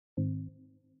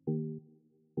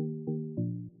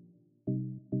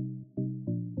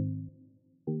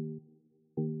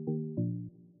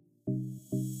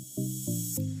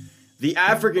The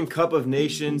African Cup of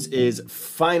Nations is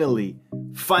finally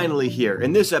here.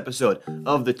 In this episode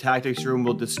of the Tactics Room,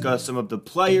 we'll discuss some of the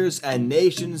players and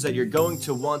nations that you're going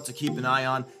to want to keep an eye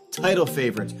on, title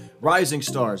favorites, rising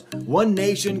stars, one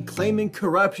nation claiming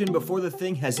corruption before the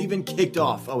thing has even kicked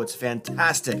off. Oh, it's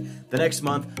fantastic. The next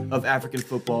month of African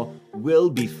football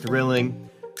will be thrilling.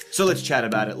 So let's chat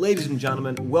about it. Ladies and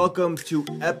gentlemen, welcome to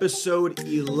episode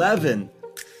 11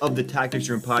 of the Tactics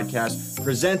Room podcast,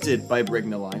 presented by Breaking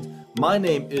the Lines. My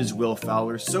name is Will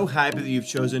Fowler. So happy that you've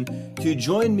chosen to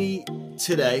join me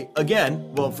today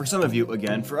again. Well, for some of you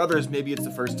again, for others maybe it's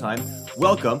the first time.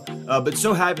 Welcome, but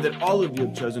so happy that all of you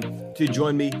have chosen to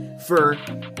join me for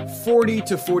 40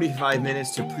 to 45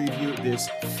 minutes to preview this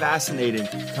fascinating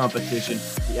competition,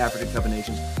 the African Cup of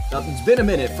Nations. Now, it's been a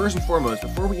minute. First and foremost,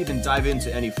 before we even dive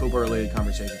into any football-related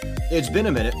conversation, it's been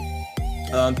a minute.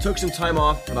 Took some time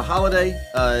off for the holiday,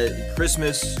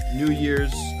 Christmas, New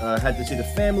Year's. Had to see the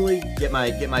family, get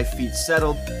my feet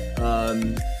settled.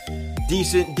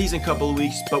 Decent couple of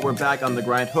weeks, but we're back on the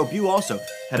grind. Hope you also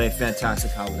had a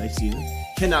fantastic holiday season.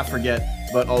 Cannot forget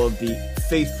about all of the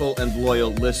faithful and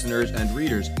loyal listeners and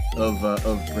readers of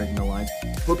Breaking the Line.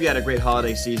 Hope you had a great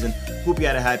holiday season. Hope you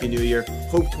had a happy new year.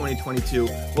 Hope 2022.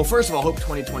 Well, first of all, hope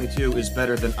 2022 is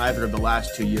better than either of the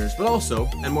last 2 years, but also,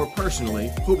 and more personally,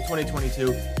 hope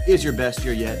 2022 is your best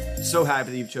year yet. So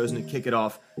happy that you've chosen to kick it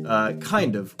off,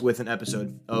 kind of, with an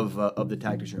episode of the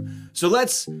Tactics Room. So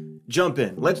let's jump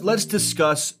in. Let's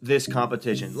discuss this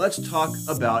competition. Let's talk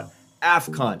about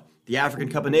AFCON, the African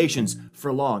Cup of Nations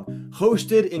for long,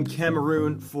 hosted in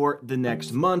Cameroon for the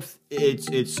next month.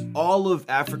 It's all of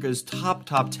Africa's top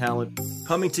talent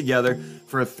coming together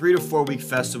for a 3 to 4 week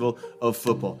festival of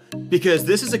football. Because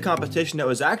this is a competition that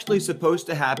was actually supposed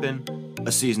to happen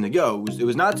a season ago. It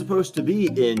was not supposed to be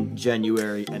in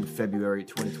January and February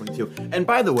 2022. And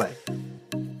by the way,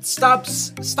 Stop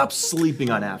sleeping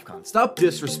on AFCON. Stop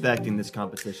disrespecting this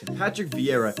competition. Patrick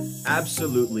Vieira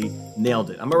absolutely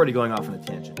nailed it. I'm already going off on a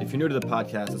tangent. If you're new to the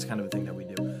podcast, that's kind of a thing that we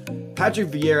do. Patrick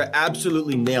Vieira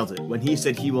absolutely nailed it when he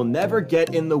said he will never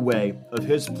get in the way of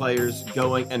his players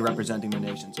going and representing their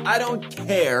nations. I don't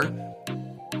care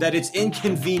that it's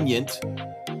inconvenient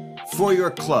for your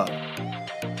club.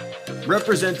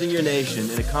 Representing your nation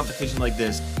in a competition like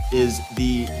this is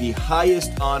the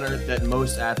highest honor that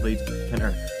most athletes can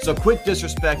earn. So quit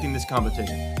disrespecting this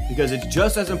competition, because it's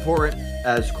just as important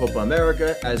as Copa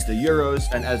America, as the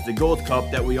Euros, and as the Gold Cup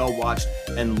that we all watched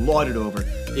and lauded over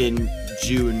in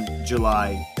June,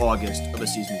 July, August of a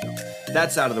season ago.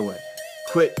 That's out of the way.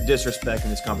 Quit disrespecting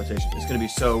this competition. It's going to be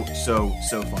so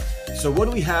fun. So what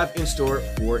do we have in store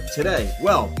for today?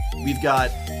 Well, we've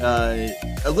got a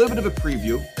little bit of a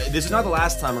preview. This is not the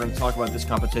last time we're going to talk about this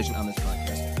competition on this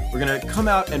podcast. We're going to come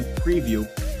out and preview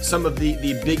some of the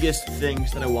biggest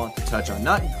things that I want to touch on.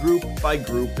 Not group by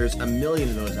group. There's a million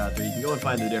of those out there. You can go and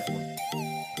find the different ones.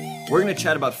 We're going to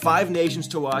chat about 5 nations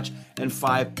to watch and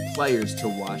 5 players to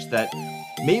watch that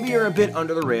maybe are a bit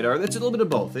under the radar. It's a little bit of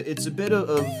both. It's a bit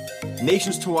of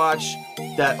nations to watch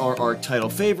that are title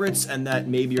favorites and that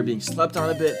maybe are being slept on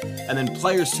a bit, and then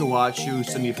players to watch who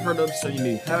some you've heard of, some you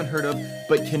maybe haven't heard of,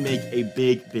 but can make a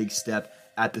big step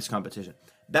at this competition.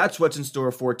 That's what's in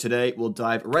store for today. We'll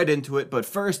dive right into it. But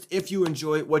first, if you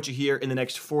enjoy what you hear in the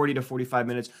next 40 to 45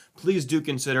 minutes, please do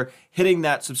consider hitting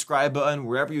that subscribe button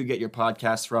wherever you get your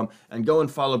podcasts from, and go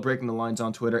and follow Breaking the Lines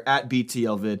on Twitter at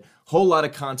BTLVid. Whole lot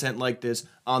of content like this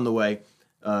on the way.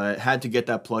 Had to get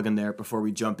that plug in there before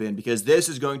we jump in, because this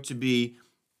is going to be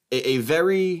a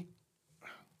very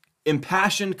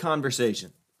impassioned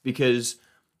conversation, because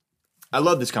I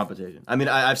love this competition. I mean,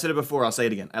 I've said it before, I'll say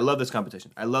it again. I love this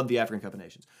competition. I love the African Cup of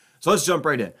Nations. So let's jump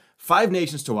right in. 5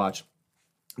 nations to watch.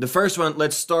 The first one,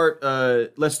 let's start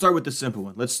with the simple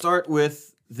one. Let's start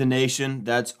with the nation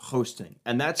that's hosting,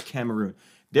 and that's Cameroon.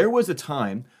 There was a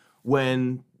time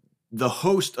when the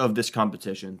host of this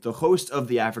competition, the host of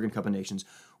the African Cup of Nations,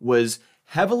 was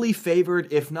heavily favored,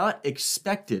 if not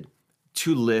expected,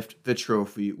 to lift the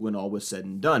trophy when all was said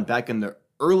and done. Back in the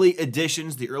early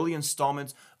editions, the early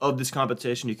installments of this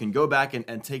competition, you can go back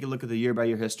and take a look at the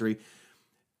year-by-year history.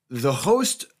 The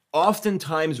host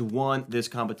oftentimes won this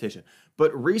competition,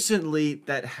 but recently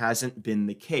that hasn't been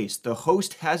the case. The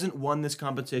host hasn't won this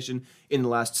competition in the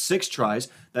last 6 tries.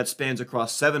 That spans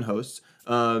across 7 hosts.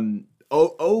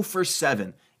 0 for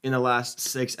 7 in the last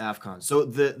 6 AFCONs. So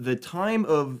the time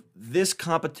of this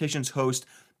competition's host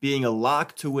being a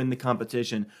lock to win the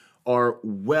competition are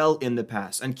well in the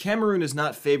past. And Cameroon is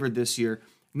not favored this year,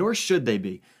 nor should they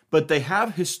be. but they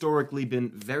have historically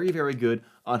been very, very good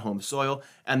on home soil,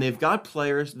 and they've got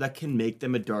players that can make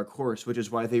them a dark horse, which is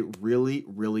why they really,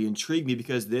 really intrigue me,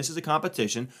 because this is a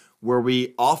competition where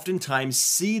we oftentimes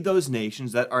see those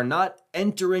nations that are not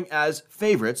entering as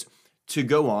favorites to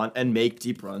go on and make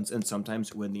deep runs and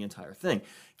sometimes win the entire thing.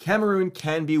 Cameroon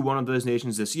can be one of those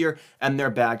nations this year, and they're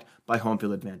backed by home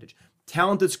field advantage.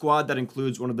 Talented squad that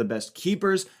includes one of the best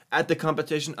keepers at the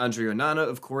competition, Andre Onana,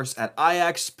 of course, at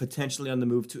Ajax, potentially on the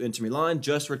move to Inter Milan,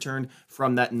 just returned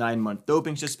from that 9-month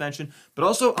doping suspension, but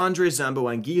also Andre Zambo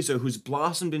Anguissa, who's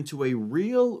blossomed into a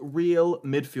real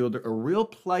midfielder, a real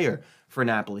player for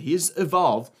Napoli. He's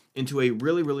evolved into a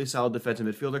really, really solid defensive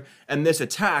midfielder, and this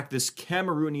attack, this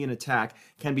Cameroonian attack,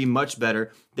 can be much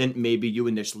better than maybe you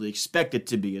initially expect it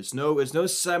to be. It's no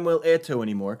Samuel Eto'o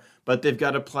anymore, but they've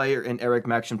got a player in Eric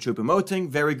Maxim Choupo-Moting,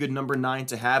 very good number 9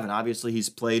 to have, and obviously he's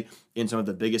played in some of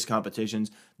the biggest competitions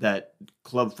that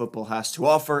club football has to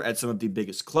offer, at some of the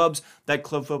biggest clubs that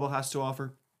club football has to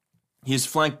offer. He's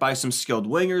flanked by some skilled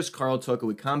wingers, Karl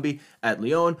Toko Ekambi at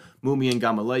Lyon, Mumi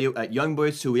Ngamaleyo at Young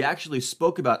Boys, who we actually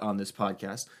spoke about on this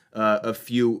podcast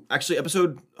it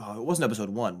wasn't episode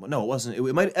 1. No, it wasn't.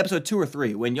 It might episode 2 or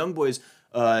 3, when Young Boys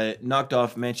knocked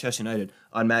off Manchester United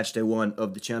on match day 1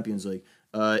 of the Champions League.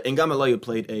 Ngamaleyo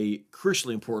played a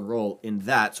crucially important role in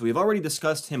that, so we've already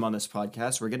discussed him on this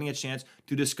podcast. We're getting a chance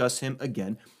to discuss him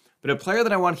again. But a player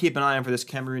that I want to keep an eye on for this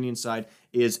Cameroonian side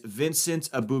is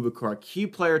Vincent Aboubakar, key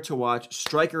player to watch,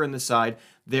 striker in the side.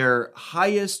 Their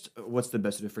highest, what's the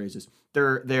best of the phrases?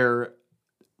 The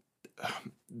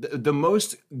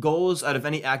most goals out of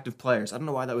any active players. I don't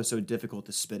know why that was so difficult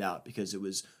to spit out, because it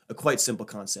was a quite simple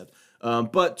concept.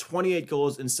 But 28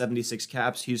 goals in 76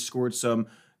 caps. He's scored some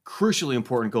crucially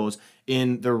important goals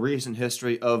in the recent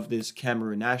history of this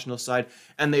Cameroon national side,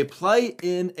 and they play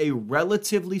in a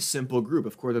relatively simple group.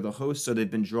 Of course, they're the hosts, so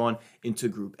they've been drawn into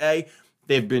Group A.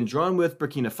 They've been drawn with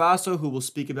Burkina Faso, who we'll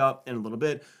speak about in a little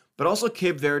bit, but also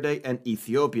Cape Verde and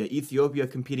Ethiopia. Ethiopia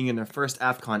competing in their first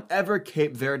AFCON ever.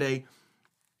 Cape Verde,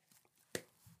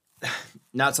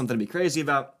 not something to be crazy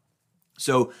about.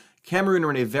 So Cameroon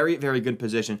are in a very, very good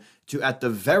position to, at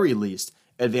the very least,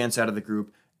 advance out of the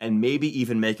group and maybe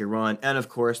even make a run. And of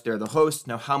course, they're the hosts.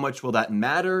 Now, how much will that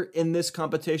matter in this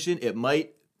competition? It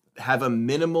might have a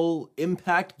minimal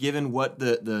impact given what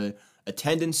the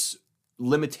attendance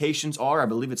limitations are. I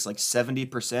believe it's like 70%,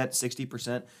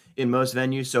 60% in most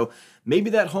venues. So maybe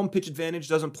that home pitch advantage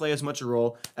doesn't play as much a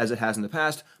role as it has in the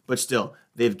past, but still,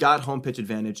 they've got home pitch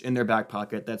advantage in their back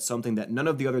pocket. That's something that none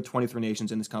of the other 23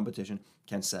 nations in this competition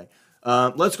can say.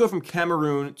 Let's go from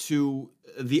Cameroon to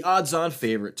the odds-on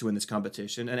favorite to win this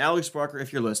competition. And Alex Barker,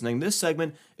 if you're listening, this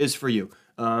segment is for you,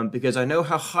 because I know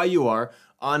how high you are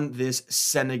on this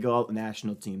Senegal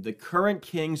national team, the current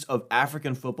kings of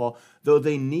African football, though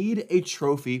they need a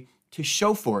trophy to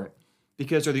show for it,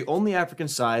 because they're the only African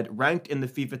side ranked in the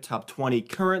FIFA top 20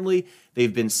 currently.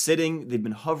 They've been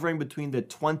hovering between the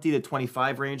 20 to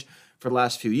 25 range for the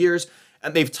last few years,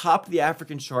 and they've topped the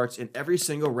African charts in every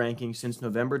single ranking since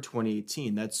November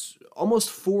 2018. That's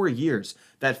almost 4 years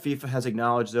that FIFA has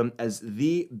acknowledged them as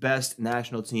the best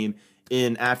national team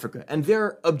in Africa. And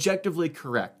they're objectively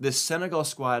correct. This Senegal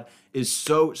squad is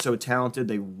so talented.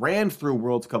 They ran through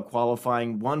World Cup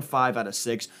qualifying, won 5 out of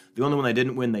 6. The only one they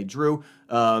didn't win, they drew.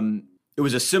 It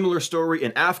was a similar story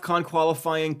in AFCON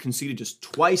qualifying, conceded just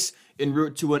twice en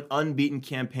route to an unbeaten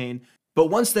campaign. But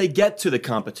once they get to the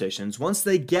competitions, once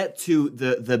they get to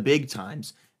the big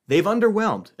times, they've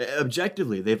underwhelmed.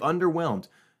 Objectively, they've underwhelmed.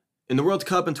 In the World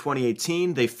Cup in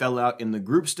 2018, they fell out in the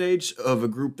group stage of a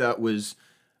group that was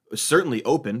certainly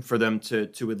open for them to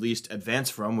at least advance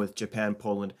from, with Japan,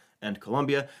 Poland, and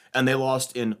Colombia. And they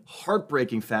lost in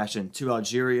heartbreaking fashion to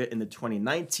Algeria in the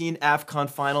 2019 AFCON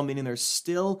final, meaning they're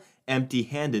still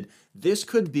empty-handed. This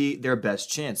could be their best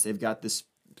chance. They've got this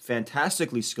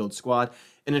fantastically skilled squad.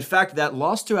 And in fact, that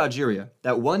loss to Algeria,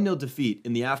 that 1-0 defeat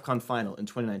in the AFCON final in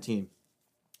 2019,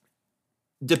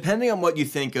 depending on what you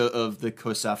think of the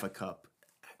COSAFA Cup,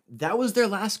 that was their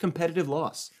last competitive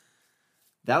loss.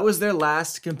 That was their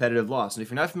last competitive loss. And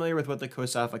if you're not familiar with what the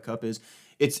COSAFA Cup is,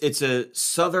 it's a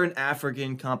Southern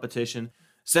African competition.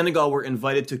 Senegal were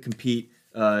invited to compete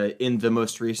in the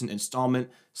most recent installment.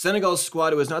 Senegal's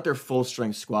squad, it was not their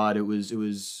full-strength squad. It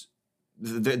was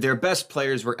their best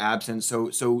players were absent.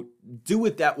 So do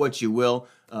with that what you will.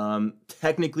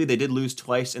 Technically, they did lose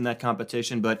twice in that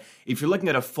competition. But if you're looking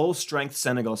at a full-strength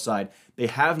Senegal side, they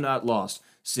have not lost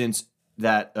since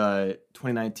that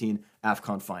 2019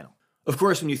 AFCON final. Of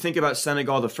course, when you think about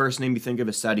Senegal, the first name you think of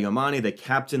is Sadio Mane, the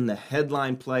captain, the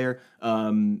headline player,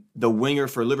 the winger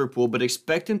for Liverpool, but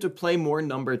expect him to play more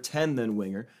number 10 than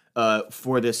winger.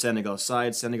 for this Senegal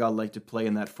side. Senegal like to play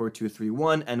in that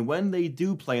 4-2-3-1, and when they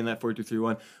do play in that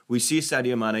 4-2-3-1, we see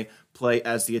Sadio Mane play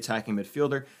as the attacking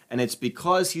midfielder, and it's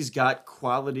because he's got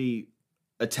quality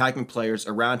attacking players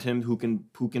around him who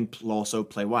can also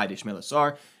play wide. Ismaila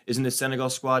Sarr is in the Senegal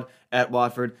squad at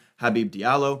Watford. Habib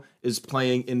Diallo is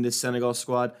playing in this Senegal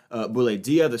squad. Boulaye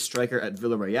Dia, the striker at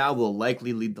Villarreal, will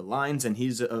likely lead the lines, and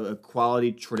he's a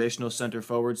quality traditional center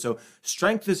forward. So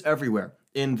strength is everywhere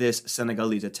in this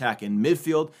Senegalese attack. In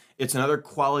midfield, it's another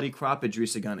quality crop.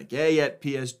 Idrissa Gana Gueye at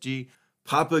PSG,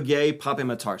 Papa Gueye, Pape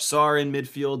Matar Sarr in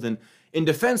midfield. And in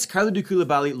defense, Kalidou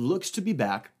Koulibaly looks to be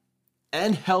back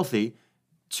and healthy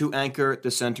to anchor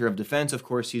the center of defense. Of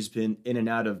course, he's been in and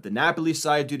out of the Napoli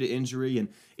side due to injury, and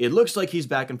it looks like he's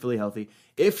back and fully healthy.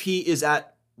 If he is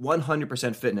at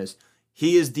 100% fitness,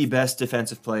 he is the best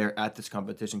defensive player at this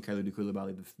competition, Kalidou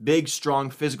Koulibaly. The big, strong,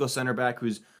 physical center back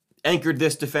who's anchored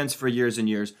this defense for years and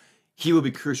years. He will be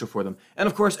crucial for them. And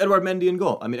of course, Edouard Mendy in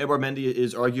goal. I mean, Edouard Mendy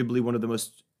is arguably one of the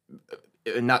most,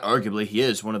 not arguably, he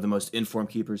is one of the most informed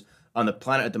keepers on the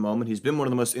planet at the moment. He's been one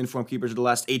of the most informed keepers of the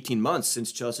last 18 months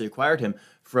since Chelsea acquired him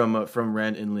from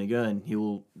Rennes in Liga, and he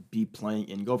will be playing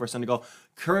in goal for Senegal.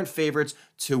 Current favorites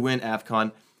to win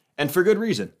AFCON, and for good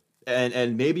reason.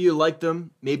 And maybe you like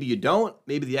them, maybe you don't.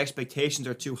 Maybe the expectations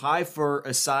are too high for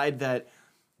a side that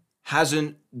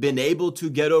hasn't been able to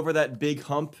get over that big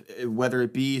hump, whether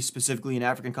it be specifically in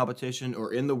African competition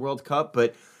or in the World Cup.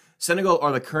 But Senegal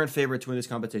are the current favorite to win this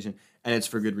competition, and it's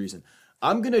for good reason.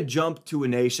 I'm going to jump to a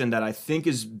nation that I think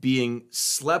is being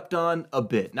slept on a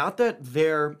bit. Not that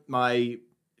they're my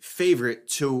favorite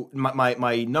to,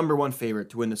 my number one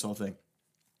favorite to win this whole thing,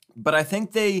 but I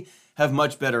think they have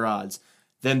much better odds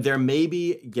than they're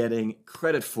maybe getting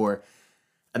credit for.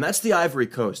 And that's the Ivory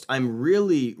Coast. I'm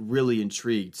really, really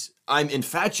intrigued. I'm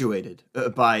infatuated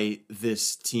by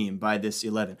this team, by this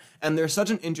 11. And they're such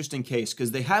an interesting case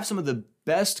because they have some of the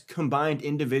best combined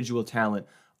individual talent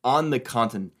on the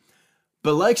continent.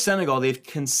 But like Senegal, they've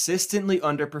consistently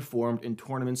underperformed in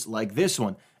tournaments like this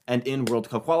one and in World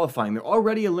Cup qualifying. They're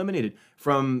already eliminated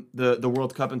from the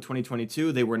World Cup in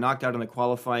 2022. They were knocked out in the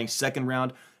qualifying second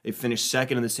round. They finished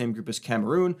second in the same group as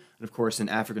Cameroon. And of course, in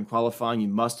African qualifying, you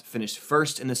must finish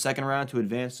first in the second round to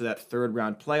advance to that third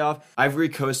round playoff. Ivory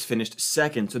Coast finished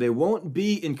second, so they won't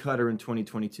be in Qatar in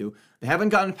 2022. They haven't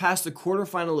gotten past the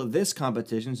quarterfinal of this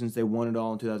competition since they won it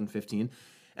all in 2015.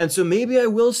 And so maybe I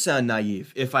will sound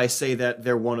naive if I say that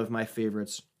they're one of my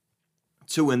favorites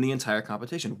to win the entire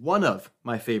competition. One of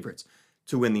my favorites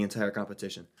to win the entire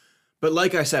competition. But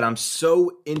like I said, I'm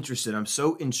so interested, I'm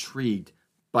so intrigued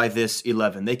by this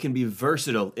 11. They can be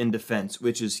versatile in defense,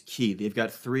 which is key. They've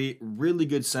got three really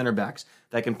good center backs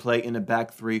that can play in a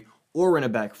back three or in a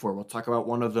back four. We'll talk about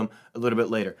one of them a little bit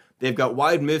later. They've got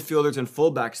wide midfielders and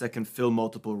fullbacks that can fill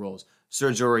multiple roles.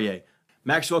 Serge Aurier,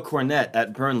 Maxwell Cornet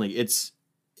at Burnley. It's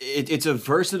a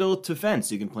versatile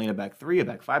defense. You can play in a back three, a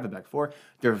back five, a back four.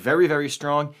 They're very, very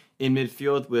strong in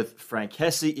midfield with Frank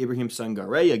Kessie, Ibrahim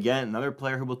Sangare, again, another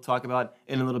player who we'll talk about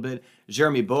in a little bit.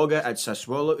 Jeremy Boga at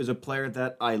Sassuolo is a player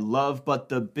that I love, but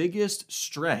the biggest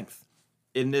strength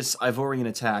in this Ivorian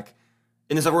attack,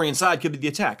 in this Ivorian side, could be the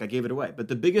attack. I gave it away. But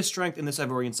the biggest strength in this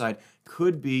Ivorian side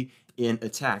could be in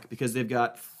attack because they've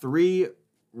got three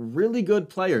really good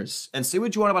players. And say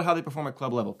what you want about how they perform at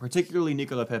club level, particularly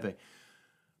Nicolas Pepe.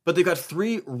 But they've got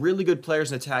three really good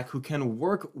players in attack who can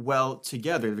work well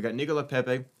together. They've got Nicolas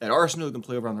Pepe at Arsenal who can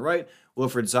play over on the right,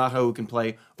 Wilfried Zaha who can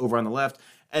play over on the left,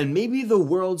 and maybe the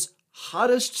world's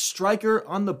hottest striker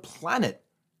on the planet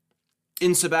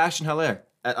in Sebastian Haller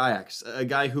at Ajax, a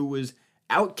guy who was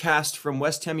outcast from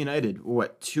West Ham United,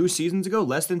 2 seasons ago,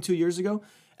 less than 2 years ago,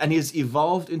 and he has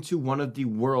evolved into one of the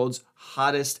world's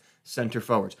hottest center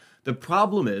forwards. The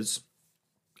problem is,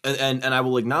 and I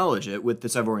will acknowledge it with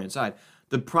this Ivorian side,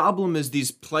 the problem is these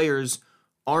players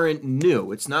aren't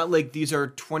new. It's not like these are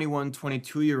 21,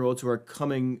 22-year-olds who are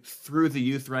coming through the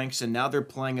youth ranks and now they're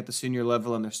playing at the senior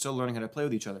level and they're still learning how to play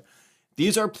with each other.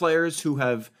 These are players who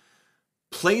have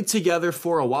played together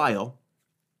for a while,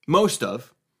 most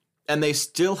of, and they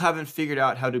still haven't figured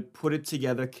out how to put it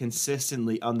together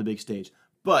consistently on the big stage.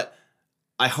 But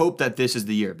I hope that this is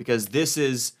the year because this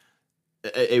is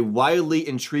a wildly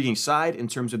intriguing side in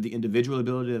terms of the individual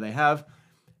ability that they have.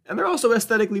 And they're also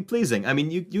aesthetically pleasing. I mean,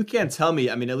 you can't tell me,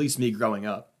 at least me growing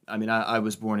up. I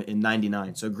was born in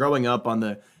 99. So growing up on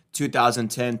the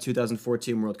 2010,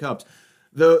 2014 World Cups,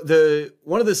 the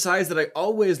one of the sides that I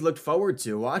always looked forward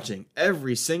to watching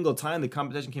every single time the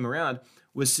competition came around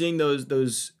was seeing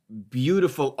those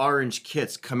beautiful orange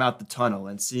kits come out the tunnel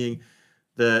and seeing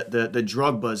the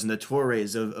Drogbas and the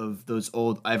Toures of those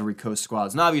old Ivory Coast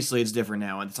squads. And obviously it's different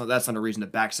now, and that's not a reason to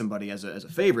back somebody as a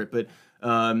favorite. But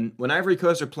when Ivory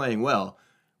Coast are playing well,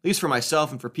 at least for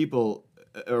myself and for people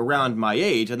around my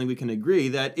age, I think we can agree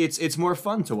that it's more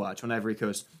fun to watch when Ivory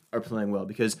Coast are playing well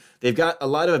because they've got a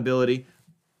lot of ability,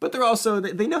 but they're also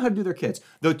they know how to do their kits.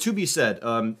 Though to be said,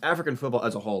 African football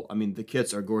as a whole, I mean the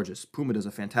kits are gorgeous. Puma does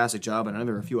a fantastic job, and I know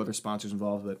there are a few other sponsors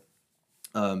involved, but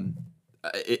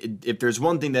if there's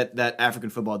one thing that African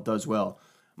football does well,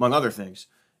 among other things,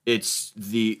 it's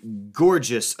the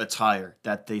gorgeous attire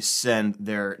that they send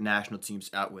their national teams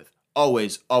out with.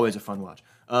 Always a fun watch.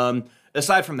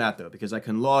 Aside from that, though, because I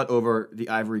can laud over the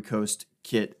Ivory Coast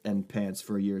kit and pants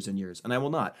for years and years, and I will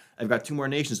not. I've got 2 more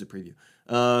nations to preview.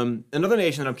 Another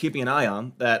nation that I'm keeping an eye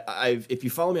on, that if you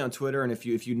follow me on Twitter and if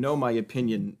you know my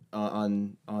opinion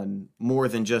on more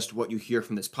than just what you hear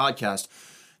from this podcast,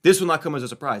 this will not come as a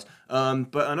surprise.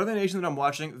 But another nation that I'm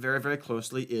watching very, very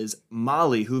closely is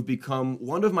Mali, who've become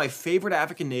one of my favorite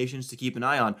African nations to keep an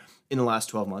eye on in the last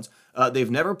 12 months. They've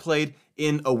never played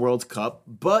in a World Cup,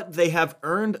 but they have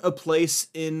earned a place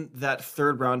in that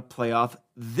third round playoff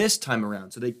this time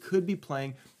around. So they could be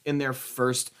playing in their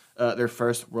first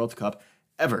World Cup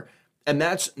ever. And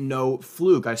that's no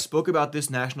fluke. I spoke about this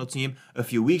national team a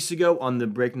few weeks ago on the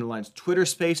Breaking the Lines Twitter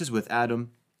Spaces with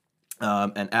Adam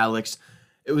and Alex.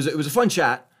 It was a fun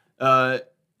chat,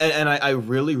 and I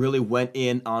really, really went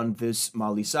in on this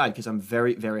Mali side because I'm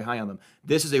very, very high on them.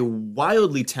 This is a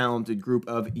wildly talented group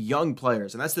of young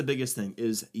players, and that's the biggest thing,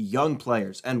 is young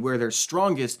players, and where they're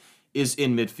strongest is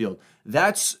in midfield.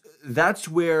 That's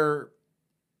where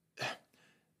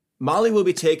Mali will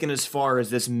be taken as far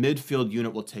as this midfield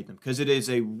unit will take them, because it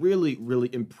is a really, really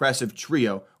impressive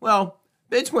trio. Well,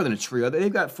 it's more than a trio.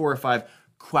 They've got 4 or 5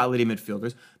 quality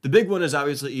midfielders. The big one is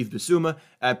obviously Yves Bissouma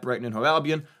at Brighton and Hove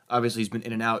Albion. Obviously, he's been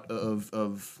in and out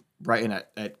of Brighton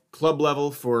at club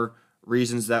level for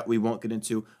reasons that we won't get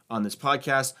into on this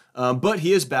podcast. But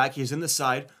he is back. He's in the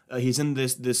side. He's in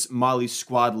this Mali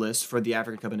squad list for the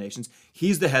African Cup of Nations.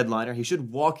 He's the headliner. He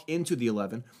should walk into the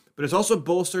 11. But it's also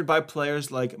bolstered by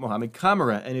players like Mohamed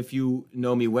Kamara. And if you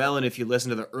know me well, and if you listen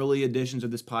to the early editions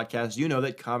of this podcast, you know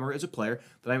that Kamara is a player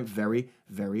that I'm very,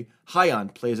 very high on.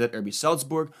 Plays at RB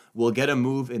Salzburg. Will get a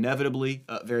move inevitably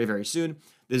very, very soon.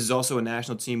 This is also a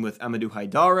national team with Amadou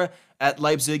Haidara at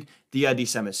Leipzig, Diadi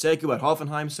Samaseku at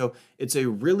Hoffenheim. So it's a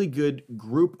really good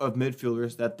group of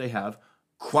midfielders that they have.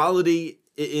 Quality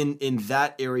in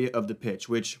that area of the pitch,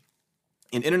 which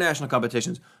in international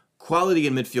competitions, quality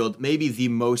in midfield may be the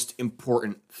most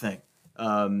important thing,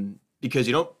 because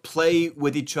you don't play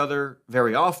with each other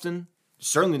very often,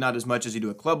 certainly not as much as you do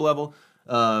at club level,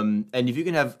 and if you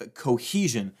can have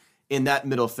cohesion in that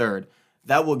middle third,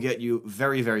 that will get you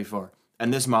very, very far,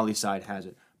 and this Mali side has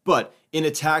it. But in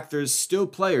attack, there's still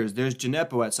players. There's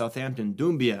Djenepo at Southampton,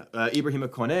 Doumbia, Ibrahima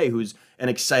Kone, who's an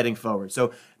exciting forward.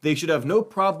 So they should have no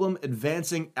problem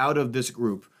advancing out of this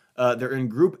group. They're in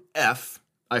Group F.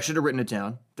 I should have written it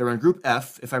down. They're in Group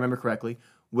F, if I remember correctly,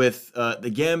 with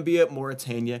the Gambia,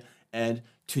 Mauritania, and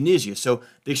Tunisia. So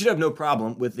they should have no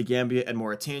problem with the Gambia and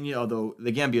Mauritania, although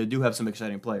the Gambia do have some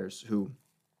exciting players who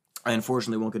I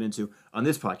unfortunately won't get into on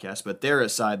this podcast, but they're a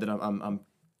side that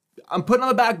I'm putting on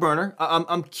the back burner.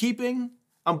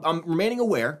 I'm remaining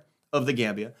aware of the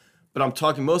Gambia, but I'm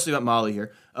talking mostly about Mali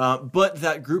here. But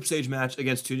that group stage match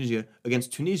against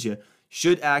Tunisia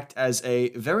should act as a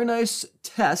very nice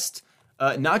test,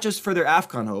 not just for their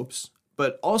AFCON hopes,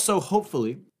 but also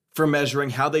hopefully for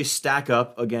measuring how they stack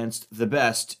up against the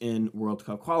best in World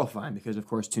Cup qualifying. Because, of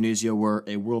course, Tunisia were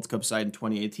a World Cup side in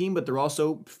 2018, but they're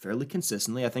also fairly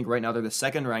consistently, I think right now they're the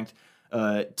second-ranked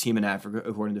team in Africa,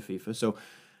 according to FIFA. So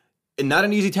not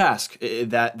an easy task.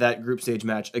 That group stage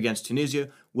match against Tunisia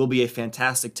will be a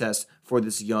fantastic test for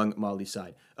this young Mali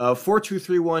side.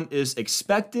 4-2-3-1 is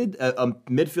expected. A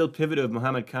midfield pivot of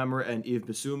Mohamed Kamara and Yves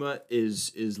Bissouma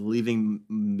is leaving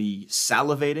me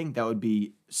salivating. That would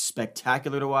be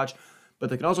spectacular to watch. But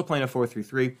they can also play in a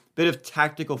 4-3-3. Bit of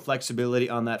tactical flexibility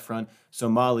on that front. So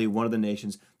Mali, one of the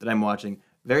nations that I'm watching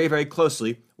very, very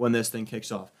closely when this thing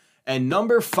kicks off. And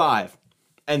number 5.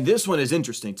 And this one is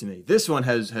interesting to me. This one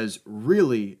has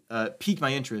really piqued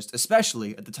my interest,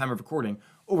 especially at the time of recording,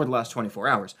 over the last 24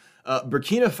 hours.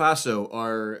 Burkina Faso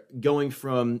are going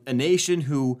from a nation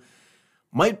who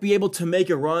might be able to make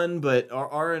a run, but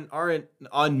aren't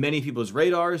on many people's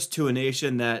radars, to a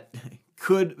nation that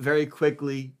could very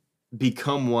quickly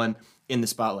become one in the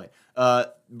spotlight.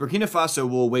 Burkina Faso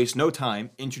will waste no time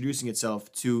introducing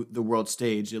itself to the world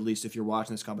stage, at least if you're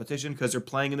watching this competition, because they're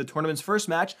playing in the tournament's first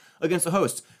match against the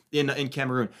hosts in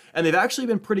Cameroon. And they've actually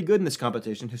been pretty good in this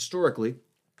competition historically,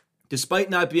 Despite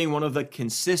not being one of the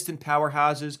consistent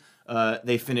powerhouses,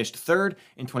 they finished third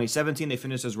in 2017. They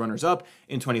finished as runners-up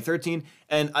in 2013.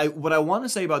 And what I want to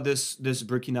say about this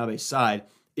Burkinabe side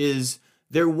is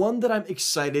they're one that I'm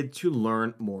excited to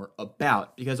learn more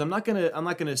about, because I'm not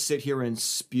gonna sit here and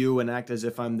spew and act as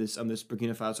if I'm this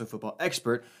Burkina Faso football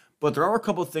expert. But there are a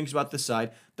couple of things about this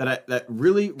side that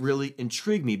really, really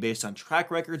intrigue me based on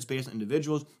track records, based on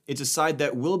individuals. It's a side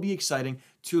that will be exciting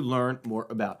to learn more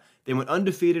about. They went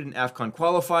undefeated in AFCON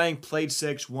qualifying, played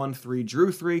 6, won 3,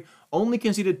 drew 3, only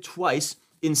conceded twice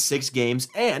in 6 games,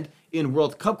 and in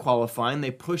World Cup qualifying, they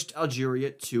pushed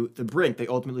Algeria to the brink. They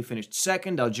ultimately finished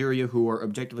second. Algeria, who are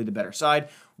objectively the better side,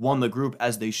 won the group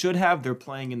as they should have. They're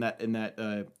playing in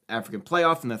that African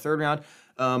playoff in the third round.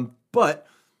 But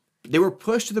they were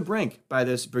pushed to the brink by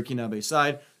this Burkinabe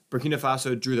side. Burkina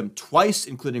Faso drew them twice,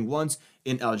 including once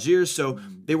in Algiers, so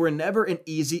they were never an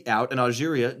easy out, and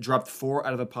Algeria dropped 4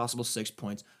 out of a possible 6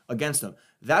 points against them.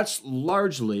 That's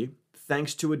largely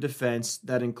thanks to a defense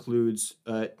that includes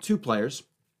 2 players.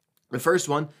 The first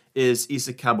one is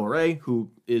Issa Kabore,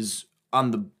 who is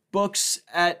on the books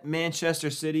at Manchester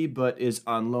City, but is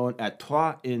on loan at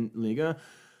Troyes in Liga.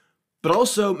 But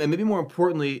also, and maybe more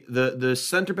importantly, the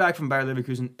center back from Bayer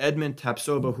Leverkusen, Edmond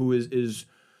Tapsoba, who is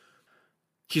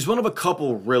he's one of a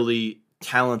couple really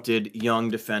talented young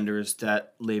defenders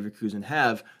that Leverkusen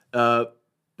have.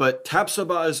 But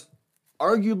Tapsoba is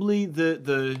arguably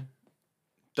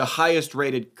the highest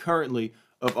rated currently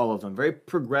of all of them. Very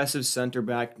progressive center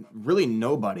back. Really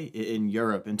nobody in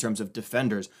Europe in terms of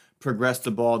defenders progress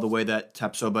the ball the way that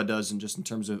Tapsoba does, and just in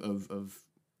terms of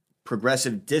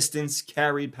progressive distance,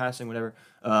 carried, passing, whatever.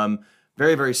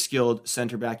 Very, very skilled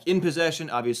center back in possession,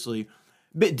 obviously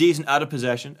a bit decent out of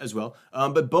possession as well.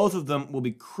 But both of them will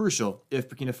be crucial if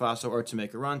Burkina Faso are to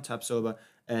make a run, Tapsoba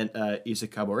and Issa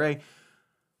Kabore.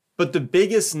 But the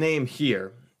biggest name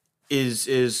here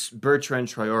is Bertrand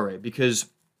Traore, because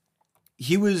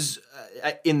he was,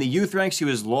 in the youth ranks, he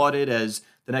was lauded as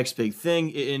the next big thing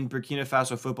in Burkina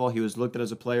Faso football. He was looked at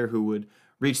as a player who would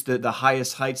reach the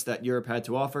highest heights that Europe had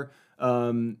to offer.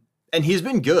 And he's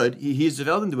been good. He's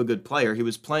developed into a good player. He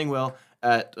was playing well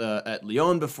at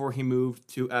Lyon before he moved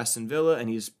to Aston Villa, and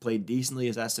he's played decently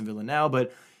as Aston Villa now.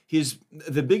 But he's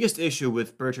the biggest issue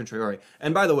with Bertrand Traore.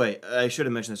 And by the way, I should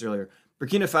have mentioned this earlier,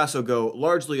 Burkina Faso go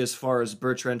largely as far as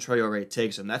Bertrand Traore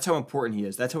takes them. That's how important he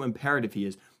is. That's how imperative he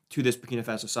is to this Burkina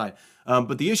Faso side.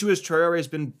 But the issue is Traore has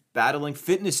been battling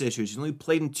fitness issues. He's only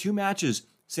played in 2 matches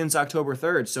since October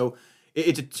 3rd. So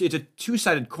it's a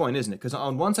two-sided coin, isn't it? Because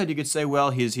on one side you could say, well,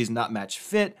 he's not match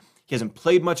fit. He hasn't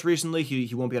played much recently.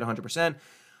 He won't be at 100%.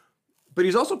 But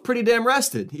he's also pretty damn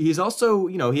rested. He's also,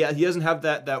 he doesn't have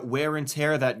that wear and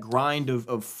tear, that grind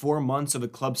of 4 months of a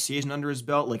club season under his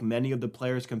belt, like many of the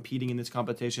players competing in this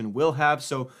competition will have.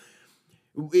 So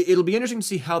it'll be interesting to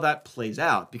see how that plays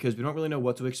out, because we don't really know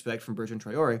what to expect from Bertrand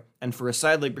Traore. And for a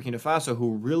side like Burkina Faso,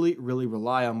 who really, really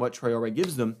rely on what Traore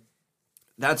gives them,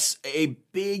 that's a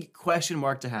big question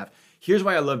mark to have. Here's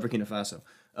why I love Burkina Faso,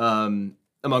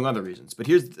 among other reasons. But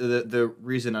here's the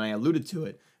reason, and I alluded to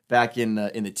it back in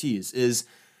the tease, is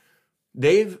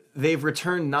they've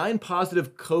returned 9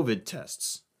 positive COVID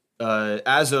tests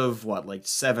as of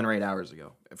 7 or 8 hours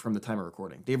ago from the time of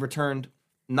recording. They've returned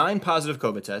 9 positive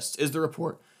COVID tests is the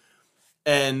report,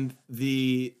 and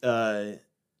the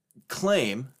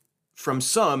claim from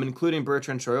some, including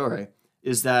Bertrand Traore,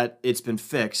 is that it's been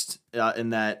fixed,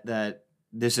 and that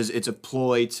it's a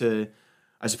ploy to,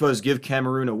 I suppose, give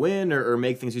Cameroon a win or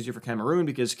make things easier for Cameroon,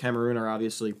 because Cameroon are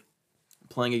obviously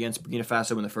playing against Burkina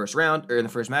Faso in the first round, or in the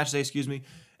first match day,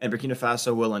 and Burkina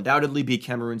Faso will undoubtedly be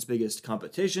Cameroon's biggest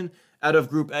competition out of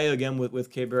Group A, again with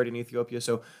Cape Verde and Ethiopia.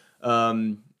 So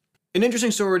an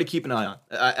interesting story to keep an eye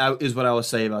on, is what I will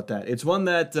say about that. It's one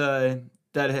that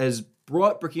has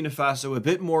brought Burkina Faso a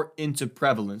bit more into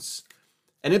prevalence.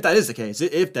 And if that is the case,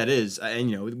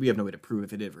 and we have no way to prove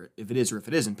if it is or if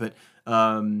it isn't, but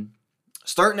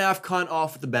starting AFCON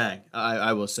off with a bang,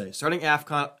 I will say. Starting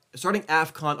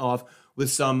AFCON off with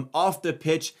some off the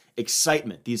pitch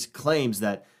excitement. These claims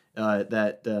that these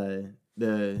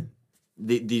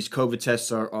COVID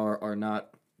tests are not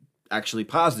actually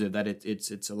positive, that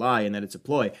it's a lie and that it's a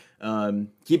ploy.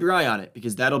 Keep your eye on it,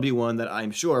 because that'll be one that I'm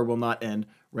sure will not end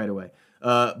right away.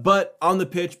 But on the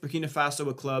pitch, Burkina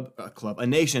Faso, a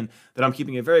nation that I'm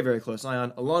keeping a very, very close eye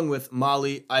on, along with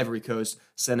Mali, Ivory Coast,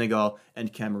 Senegal,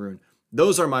 and Cameroon.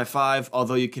 Those are my 5,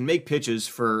 although you can make pitches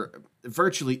for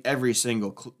virtually every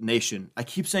single nation. I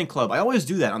keep saying club. I always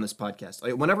do that on this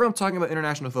podcast. Whenever I'm talking about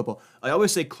international football, I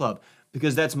always say club,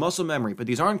 because that's muscle memory. But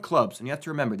these aren't clubs, and you have to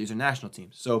remember, these are national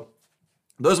teams. So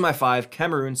Those are my 5: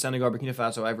 Cameroon, Senegal, Burkina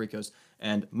Faso, Ivory Coast,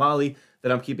 and Mali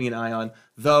that I'm keeping an eye on.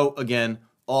 Though, again,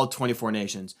 all 24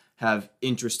 nations have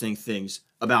interesting things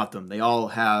about them. They all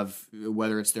have,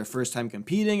 whether it's their first time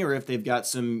competing or if they've got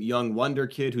some young wonder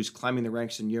kid who's climbing the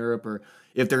ranks in Europe, or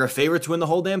if they're a favorite to win the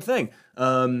whole damn thing.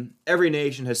 Every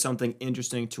nation has something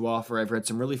interesting to offer. I've read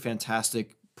some really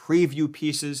fantastic preview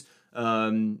pieces.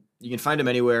 You can find them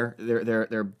anywhere.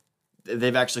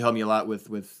 They've actually helped me a lot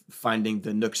with finding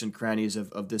the nooks and crannies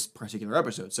of this particular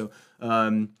episode. So,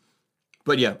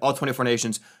 but yeah, all 24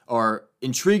 nations are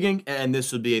intriguing, and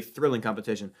this would be a thrilling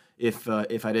competition if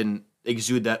I didn't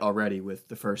exude that already with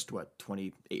the first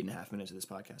 28 and a half minutes of this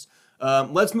podcast.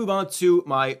 Let's move on to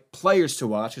my players to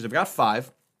watch, because I've got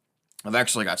 5. I've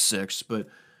actually got 6, but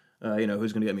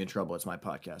who's going to get me in trouble? It's my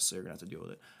podcast, so you're going to have to deal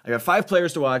with it. I got 5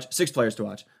 players to watch, 6 players to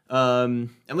watch. And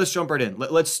let's jump right in.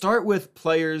 Let's start with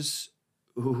players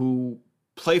who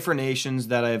play for nations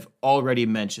that I've already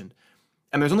mentioned.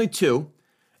 And there's only 2,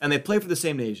 and they play for the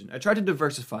same nation. I tried to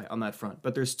diversify on that front,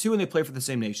 but there's 2 and they play for the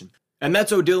same nation. And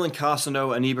that's Odilon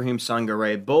Kasano and Ibrahim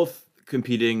Sangaré, both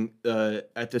competing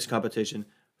at this competition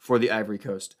for the Ivory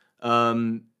Coast.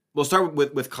 We'll start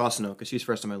with Kasano, because he's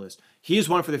first on my list. He is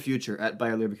one for the future at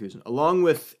Bayer Leverkusen. Along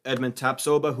with Edmund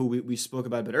Tapsoba, who we spoke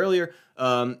about a bit earlier,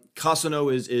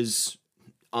 Kasano is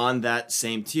on that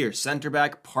same tier. Center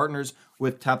back, partners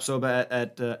with Tapsoba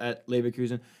at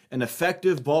Leverkusen. An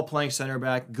effective ball-playing center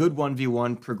back, good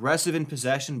 1v1, progressive in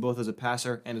possession, both as a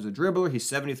passer and as a dribbler. He's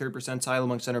 73rd percentile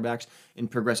among center backs in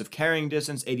progressive carrying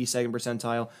distance, 82nd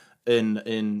percentile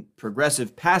in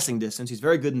progressive passing distance. He's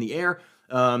very good in the air.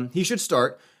 He should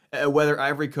start, whether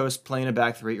Ivory Coast play in a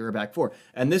back 3 or a back 4.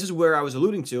 And this is where I was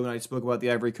alluding to when I spoke about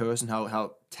the Ivory Coast and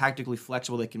how tactically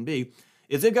flexible they can be,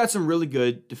 is they've got some really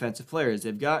good defensive players.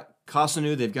 They've got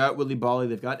Kasanu, they've got Willy Bali,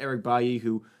 they've got Eric Bailly,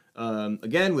 who,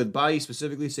 again, with Bailly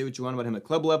specifically, say what you want about him at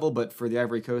club level, but for the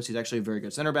Ivory Coast, he's actually a very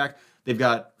good center back. They've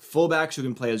got fullbacks who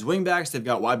can play as wingbacks. They've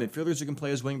got wide midfielders who can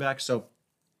play as wingbacks. So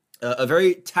a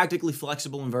very tactically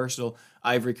flexible and versatile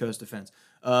Ivory Coast defense.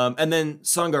 And then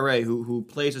Sangaré, who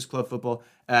plays his club football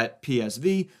at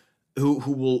PSV, who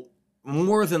will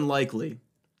more than likely,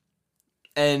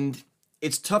 and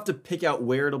it's tough to pick out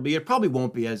where it'll be. It probably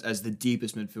won't be as the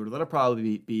deepest midfielder. That'll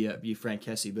probably be Frank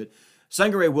Kessie, but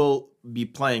Sangaré will be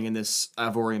playing in this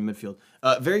Ivorian midfield.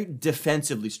 Very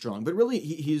defensively strong, but really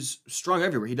he's strong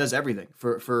everywhere. He does everything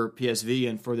for PSV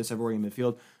and for this Ivorian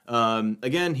midfield.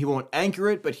 Again, he won't anchor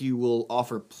it, but he will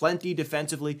offer plenty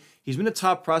defensively. He's been a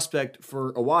top prospect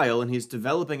for a while, and he's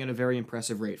developing at a very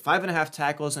impressive rate. 5.5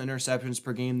 tackles and interceptions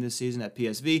per game this season at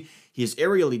PSV. He is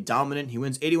aerially dominant. He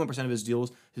wins 81% of his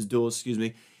duels.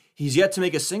 He's yet to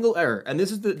make a single error, and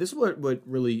this is what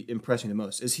really impressed me the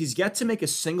most, is he's yet to make a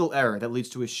single error that leads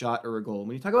to a shot or a goal.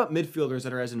 When you talk about midfielders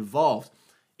that are as involved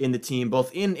in the team,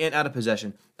 both in and out of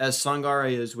possession, as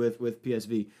Sangaré is with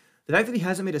PSV, the fact that he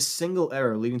hasn't made a single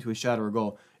error leading to a shot or a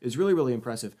goal is really, really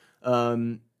impressive.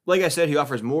 Like I said, he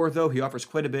offers more, though. He offers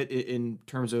quite a bit in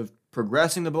terms of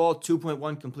progressing the ball,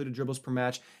 2.1 completed dribbles per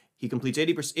match. He completes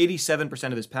 87%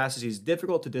 of his passes. He's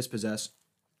difficult to dispossess.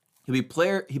 He'll be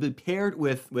paired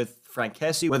with Frank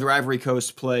Kessie, whether Ivory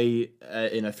Coast play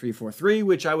in a 3-4-3,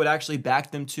 which I would actually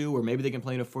back them to, or maybe they can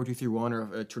play in a 4-2-3-1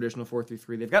 or a traditional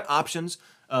 4-3-3. They've got options.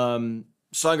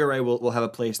 Sangaré will have a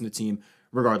place in the team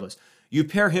regardless. You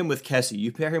pair him with Kessie,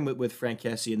 you pair him with Frank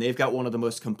Kessie, and they've got one of the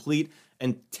most complete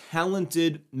and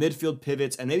talented midfield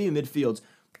pivots and maybe midfields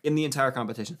in the entire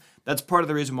competition. That's part of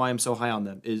the reason why I'm so high on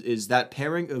them, is that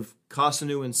pairing of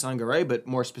Kasanu and Sangaré, but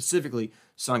more specifically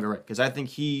Sangaré, because I think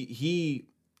he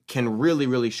can really,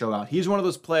 really show out. He's one of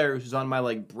those players who's on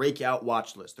my breakout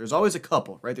watch list. There's always a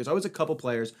couple, right? There's always a couple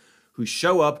players who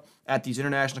show up at these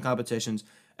international competitions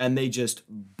and they just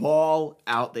ball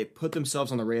out. They put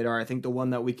themselves on the radar. I think the one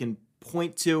that we can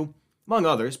point to, among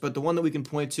others, but the one that we can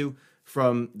point to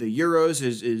from the Euros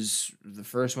is the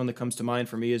first one that comes to mind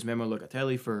for me is Memo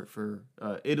Locatelli for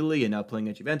Italy and now playing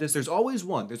at Juventus. There's always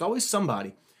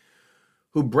somebody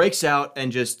who breaks out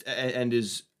and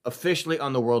is officially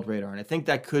on the world radar. And I think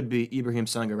that could be Ibrahim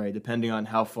Sangaré, depending on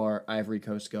how far Ivory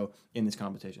Coast go in this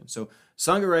competition. So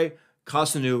Sangaré,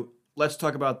 Kasanu, let's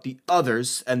talk about the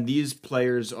others. And these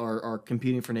players are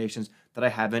competing for nations that I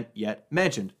haven't yet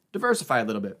mentioned. Diversify a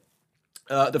little bit.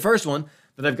 The first one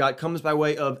that I've got comes by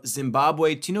way of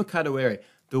Zimbabwe, Tino Kadewere,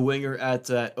 the winger at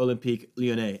Olympique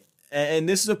Lyonnais. And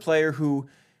this is a player who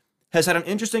has had an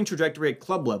interesting trajectory at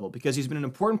club level because he's been an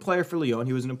important player for Lyon.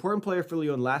 He was an important player for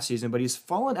Lyon last season, but he's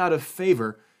fallen out of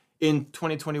favor in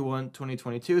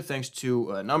 2021-2022 thanks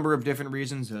to a number of different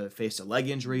reasons. Faced a leg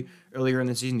injury earlier in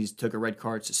the season. He took a red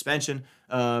card suspension.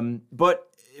 But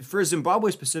for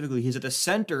Zimbabwe specifically, he's at the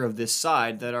center of this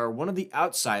side that are one of the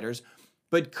outsiders,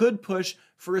 but could push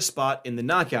for a spot in the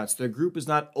knockouts. Their group is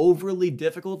not overly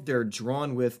difficult. They're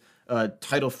drawn with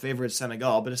title favorite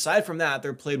Senegal, but aside from that,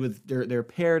 they're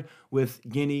paired with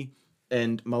Guinea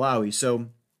and Malawi. So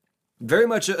very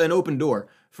much an open door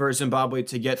for Zimbabwe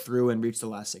to get through and reach the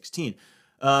last 16.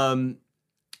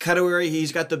 Kadewere,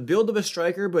 he's got the build of a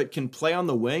striker, but can play on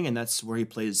the wing, and that's where he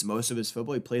plays most of his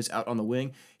football. He plays out on the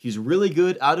wing. He's really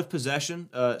good out of possession.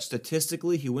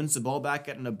 Statistically, he wins the ball back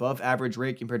at an above-average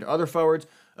rate compared to other forwards.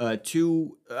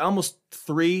 Almost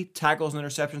 3 tackles and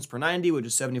interceptions per 90, which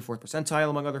is 74th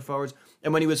percentile among other forwards.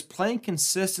 And when he was playing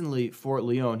consistently for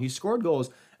Lyon, he scored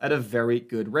goals at a very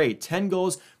good rate. 10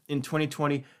 goals in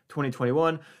 2020,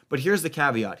 2021. But here's the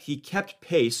caveat. He kept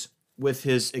pace with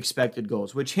his expected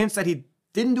goals, which hints that he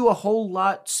didn't do a whole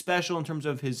lot special in terms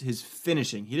of his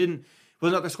finishing. He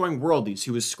wasn't out there scoring worldies. He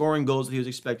was scoring goals that he was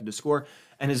expected to score.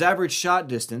 And his average shot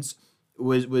distance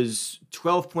was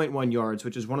 12.1 yards,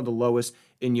 which is one of the lowest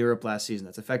in Europe last season.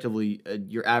 That's effectively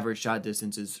your average shot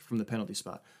distance is from the penalty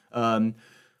spot.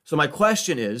 So my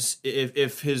question is,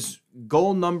 if his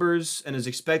goal numbers and his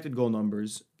expected goal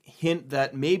numbers hint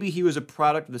that maybe he was a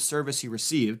product of the service he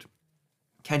received,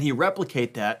 can he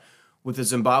replicate that with the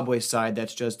Zimbabwe side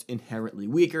that's just inherently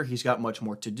weaker? He's got much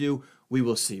more to do. We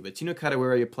will see. But Tino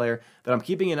Kadewere, a player that I'm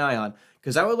keeping an eye on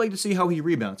because I would like to see how he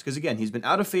rebounds. Because, again, he's been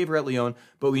out of favor at Lyon,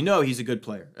 but we know he's a good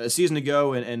player. A season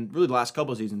ago and really the last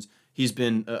couple of seasons, he's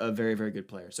been a very, very good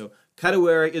player. So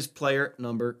Kadewere is player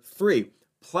number 3.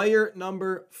 Player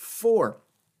number 4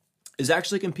 is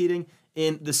actually competing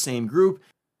in the same group,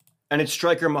 and it's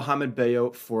striker Mohamed Bayo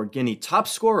for Guinea. Top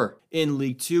scorer in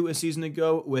League 2 a season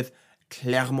ago with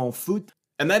Clermont Foot,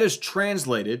 and that is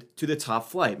translated to the top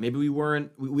flight. Maybe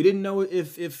we didn't know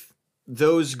if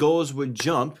those goals would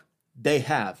jump. They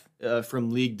have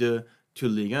from Ligue 2 to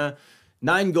Ligue 1.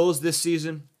 9 goals this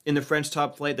season in the French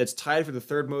top flight. That's tied for the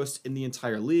third most in the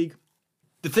entire league.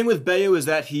 The thing with Bayo is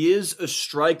that he is a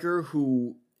striker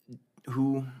who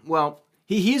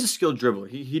he's a skilled dribbler.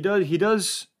 He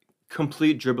does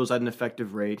complete dribbles at an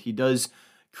effective rate. He does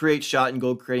create shot and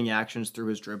goal creating actions through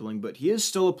his dribbling, but he is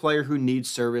still a player who needs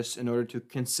service in order to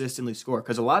consistently score,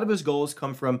 because a lot of his goals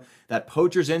come from that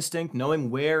poacher's instinct, knowing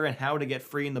where and how to get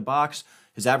free in the box.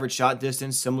 His average shot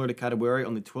distance, similar to Kadewere,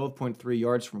 only 12.3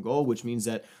 yards from goal, which means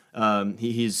that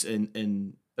he's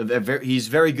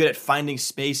very good at finding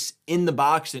space in the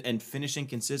box and finishing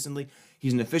consistently.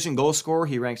 He's an efficient goal scorer.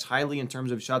 He ranks highly in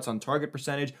terms of shots on target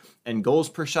percentage and goals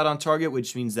per shot on target,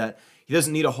 which means that he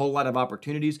doesn't need a whole lot of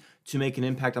opportunities to make an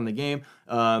impact on the game.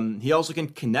 He also can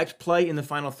connect play in the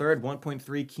final third.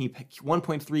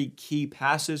 1.3 key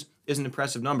passes is an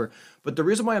impressive number. But the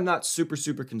reason why I'm not super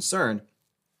concerned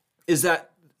is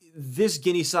that this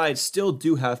Guinea side still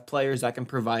do have players that can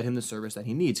provide him the service that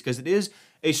he needs, because it is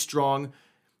a strong,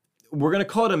 we're going to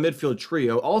call it a midfield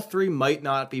trio. All 3 might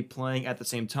not be playing at the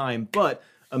same time, but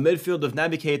a midfield of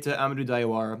Naby Keita, Amadou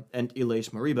Diawara, and Ilaix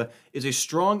Moriba is a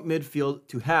strong midfield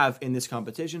to have in this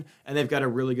competition, and they've got a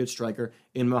really good striker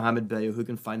in Mohamed Bayo who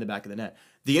can find the back of the net.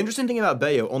 The interesting thing about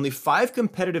Bayo, only 5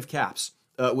 competitive caps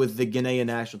with the Ghanaian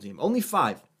national team. Only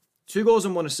 5. 2 goals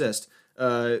and 1 assist.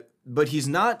 But he's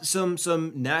not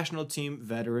some national team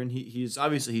veteran. He's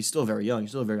still very young. He's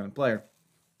still a very young player.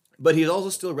 But he's also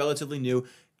still relatively new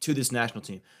to this national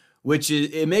team, which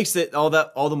it makes it all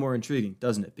the more intriguing,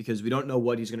 doesn't it? Because we don't know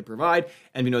what he's going to provide,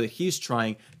 and we know that he's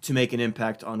trying to make an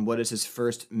impact on what is his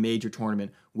first major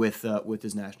tournament with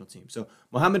his national team. So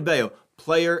Mohamed Bayo,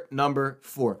 player number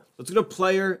 4. Let's go to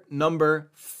player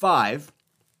number 5.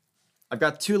 I've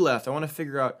got 2 left. I want to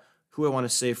figure out who I want to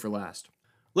save for last.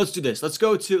 Let's do this. Let's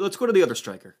go to the other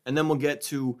striker, and then we'll get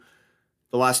to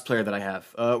the last player that I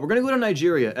have. We're going to go to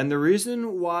Nigeria, and the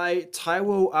reason why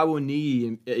Taiwo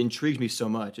Awoniyi intrigues me so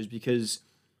much is because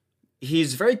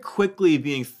he's very quickly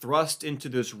being thrust into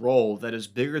this role that is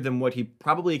bigger than what he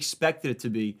probably expected it to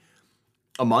be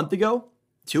a month ago,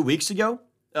 2 weeks ago.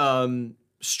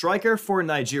 Striker for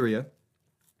Nigeria.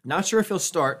 Not sure if he'll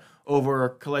start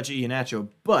over Kelechi Iheanacho,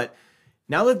 but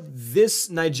now that this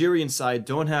Nigerian side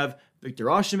don't have Victor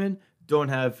Osimhen, don't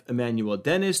have Emmanuel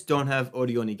Dennis, don't have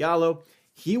Odion Ighalo,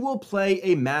 he will play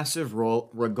a massive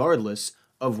role regardless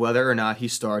of whether or not he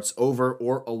starts over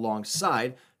or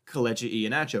alongside Kelechi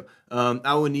Iheanacho.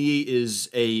 Awoniyi is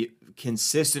a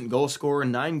consistent goal scorer,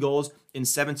 9 goals in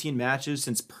 17 matches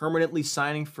since permanently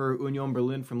signing for Union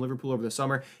Berlin from Liverpool over the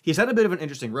summer. He's had a bit of an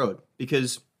interesting road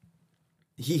because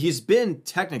he's been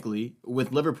technically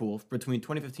with Liverpool between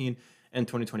 2015 and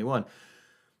 2021.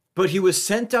 But he was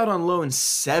sent out on loan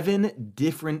 7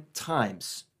 different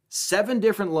times. 7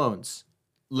 different loans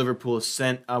Liverpool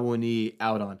sent Awoniyi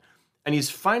out on. And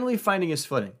he's finally finding his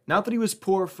footing. Not that he was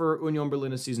poor for Union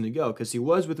Berlin a season ago, because he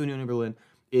was with Union Berlin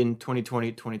in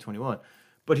 2020, 2021.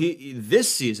 But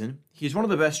this season, he's one of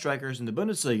the best strikers in the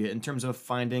Bundesliga in terms of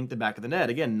finding the back of the net.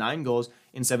 Again, 9 goals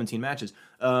in 17 matches.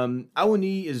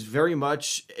 Awoniyi is very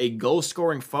much a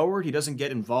goal-scoring forward. He doesn't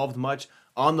get involved much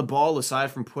on the ball, aside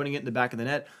from putting it in the back of the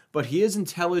net. But he is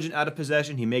intelligent out of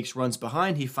possession. He makes runs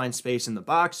behind. He finds space in the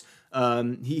box.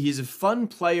 He's a fun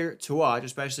player to watch,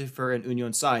 especially for an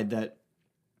Union side that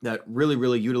really,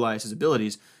 really utilize his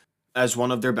abilities as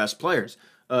one of their best players.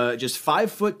 Just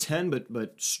 5'10",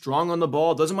 but strong on the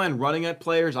ball. Doesn't mind running at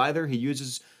players either. He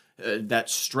uses that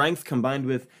strength combined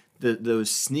with those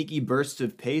sneaky bursts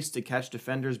of pace to catch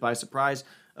defenders by surprise.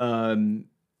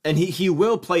 And he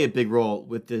will play a big role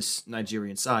with this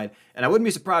Nigerian side. And I wouldn't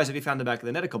be surprised if he found the back of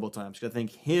the net a couple of times, because I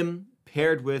think him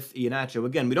paired with Iheanacho.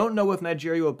 Again, we don't know if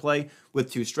Nigeria will play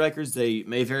with 2 strikers. They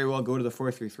may very well go to the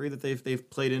 4-3-3 that they've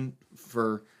played in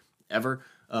forever.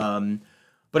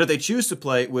 But if they choose to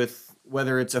play with,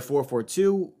 whether it's a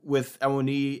 4-4-2 with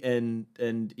Awoniyi and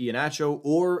Iheanacho,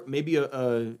 or maybe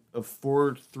a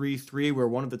 4-3-3 where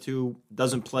one of the two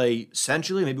doesn't play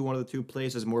centrally, maybe one of the two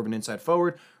plays as more of an inside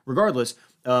forward. Regardless,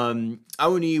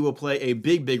 Awoniyi will play a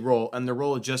big role, and the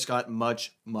role just got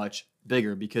much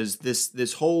bigger, because this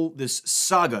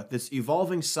saga, this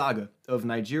evolving saga of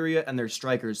Nigeria and their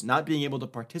strikers not being able to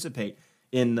participate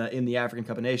in the African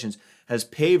Cup of Nations has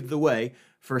paved the way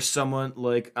for someone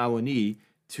like Awoniyi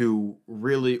to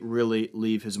really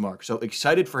leave his mark. So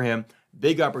excited for him,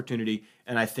 big opportunity,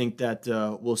 and I think that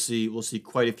we'll see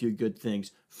quite a few good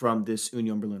things from this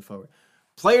Union Berlin forward.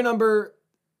 Player number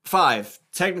 5,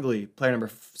 technically player number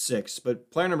 6,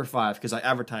 but player number 5, because I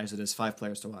advertised it as 5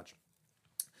 players to watch.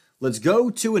 Let's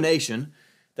go to a nation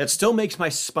that still makes my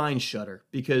spine shudder,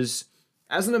 because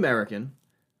as an American,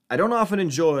 I don't often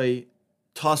enjoy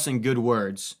tossing good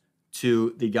words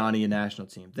to the Ghanaian national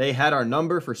team. They had our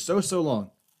number for so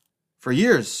long. For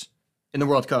years in the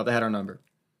World Cup, they had our number.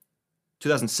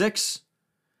 2006,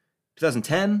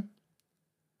 2010,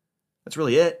 that's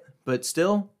really it. But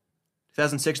still,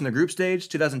 2006 in the group stage,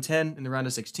 2010 in the round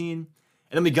of 16. And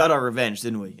then we got our revenge,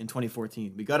 didn't we, in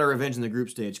 2014? We got our revenge in the group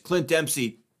stage. Clint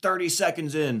Dempsey, 30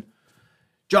 seconds in.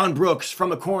 John Brooks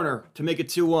from a corner to make it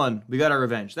 2-1. We got our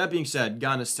revenge. That being said,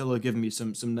 Ghana still have given me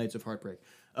some nights of heartbreak.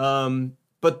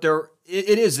 But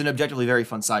it is an objectively very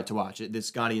fun side to watch.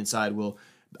 This Ghanaian side will,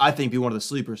 I think, be one of the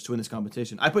sleepers to win this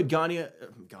competition. I put Ghana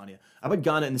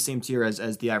in the same tier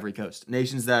as the Ivory Coast.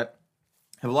 Nations that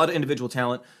have a lot of individual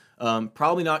talent.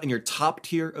 Probably not in your top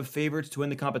tier of favorites to win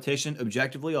the competition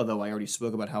objectively, although I already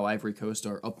spoke about how Ivory Coast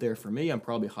are up there for me. I'm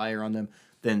probably higher on them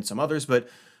than some others. But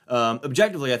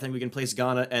objectively, I think we can place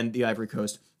Ghana and the Ivory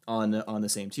Coast on the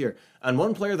same tier. And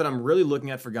one player that I'm really looking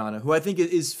at for Ghana, who I think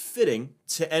is fitting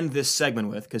to end this segment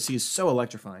with, because he's so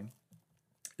electrifying,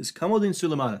 is Kamaldeen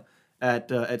Sulemana at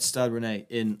Stade Rennais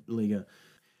in Liga.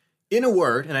 In a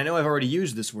word, and I know I've already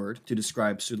used this word to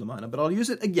describe Sulemana, but I'll use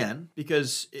it again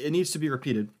because it needs to be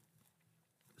repeated.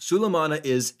 Sulemana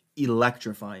is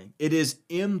electrifying. It is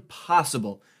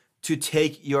impossible to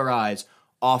take your eyes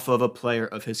off of a player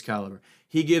of his caliber.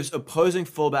 He gives opposing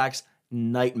fullbacks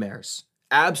nightmares.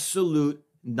 Absolute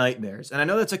nightmares. And I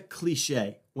know that's a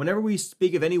cliche. Whenever we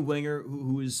speak of any winger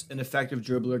who is an effective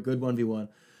dribbler, good 1v1,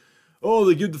 oh,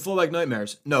 they give the fullback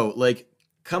nightmares. No, like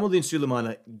Kamaldeen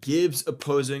Sulemana gives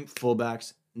opposing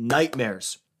fullbacks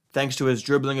nightmares thanks to his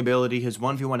dribbling ability, his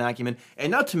 1v1 acumen, and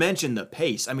not to mention the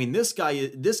pace. I mean, this guy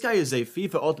is a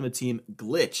FIFA Ultimate Team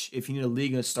glitch. If you need a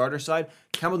league and a starter side,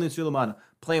 Kamaldeen Sulemana,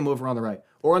 play him over on the right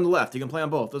or on the left. You can play on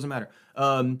both, doesn't matter.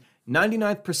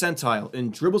 99th percentile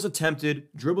in dribbles attempted,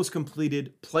 dribbles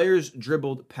completed, players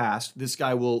dribbled past. This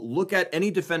guy will look at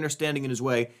any defender standing in his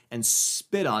way and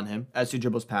spit on him as he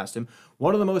dribbles past him.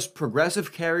 One of the most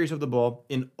progressive carriers of the ball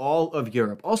in all of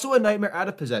Europe. Also a nightmare out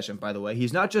of possession, by the way.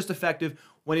 He's not just effective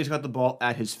when he's got the ball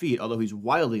at his feet, although he's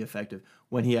wildly effective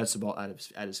when he has the ball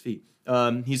at his feet.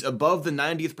 He's above the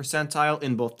 90th percentile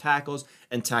in both tackles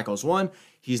and tackles won.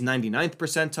 He's 99th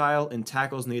percentile in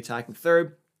tackles in the attacking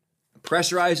third.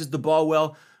 Pressurizes the ball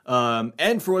well,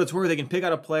 and for what it's worth, they can pick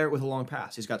out a player with a long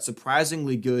pass. He's got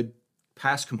surprisingly good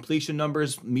pass completion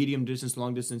numbers, medium distance,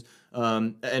 long distance,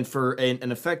 and for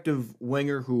an effective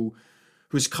winger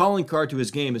whose calling card to his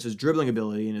game is his dribbling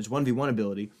ability and his 1v1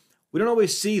 ability, we don't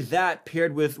always see that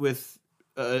paired with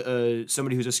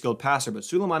somebody who's a skilled passer, but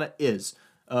Sulemana is.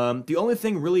 The only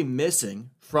thing really missing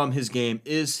from his game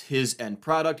is his end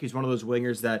product. He's one of those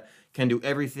wingers that can do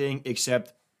everything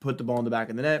except put the ball in the back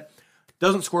of the net.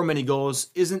 Doesn't score many goals,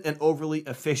 isn't an overly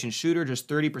efficient shooter, just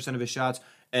 30% of his shots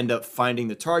end up finding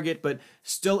the target, but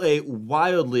still a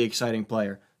wildly exciting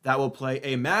player that will play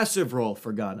a massive role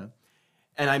for Ghana.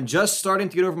 And I'm just starting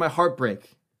to get over my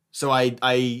heartbreak. So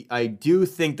I do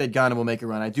think that Ghana will make a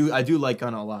run. I do like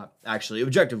Ghana a lot, actually,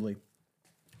 objectively,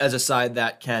 as a side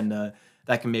that can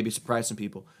maybe surprise some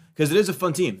people. Because it is a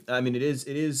fun team. I mean, it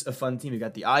is a fun team. You've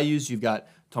got the Ayus, you've got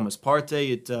Thomas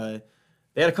Partey.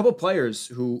 They had a couple players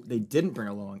who they didn't bring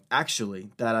along,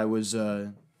 actually, that I was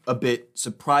a bit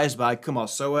surprised by. Kamal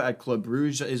Soa at Club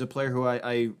Brugge is a player who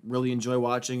I really enjoy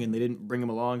watching, and they didn't bring him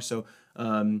along. So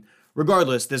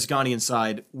regardless, this Ghanaian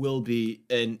side will be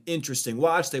an interesting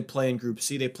watch. They play in Group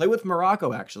C. They play with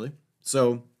Morocco, actually.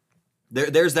 So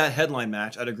there's that headline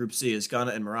match out of Group C is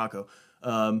Ghana and Morocco.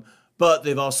 But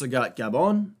they've also got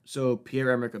Gabon, so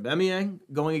Pierre-Emerick Aubameyang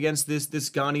going against this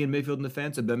Ghanaian midfield and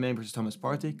defense. Aubameyang versus Thomas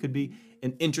Partey could be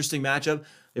an interesting matchup.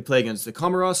 They play against the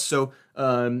Comoros, so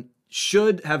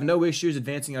should have no issues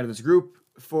advancing out of this group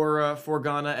for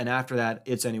Ghana. And after that,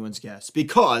 it's anyone's guess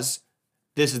because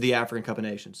this is the African Cup of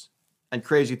Nations, and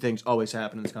crazy things always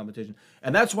happen in this competition.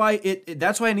 And that's why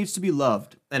it needs to be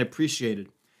loved and appreciated.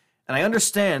 And I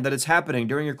understand that it's happening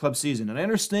during your club season, and I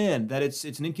understand that it's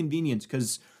an inconvenience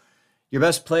because your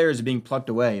best players are being plucked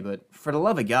away, but for the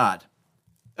love of God,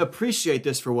 appreciate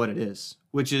this for what it is,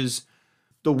 which is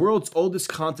the world's oldest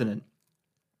continent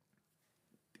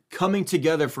coming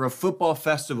together for a football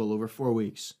festival over 4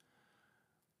 weeks.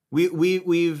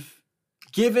 We've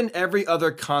given every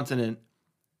other continent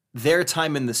their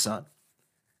time in the sun.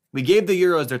 We gave the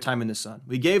Euros their time in the sun.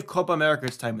 We gave Copa America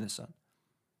its time in the sun.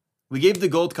 We gave the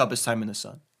Gold Cup its time in the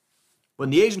sun.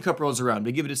 When the Asian Cup rolls around,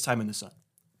 we give it its time in the sun.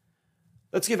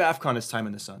 Let's give AFCON its time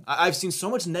in the sun. I've seen so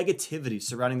much negativity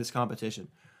surrounding this competition,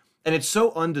 and it's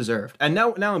so undeserved. And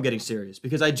now I'm getting serious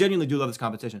because I genuinely do love this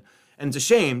competition. And it's a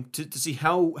shame to see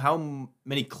how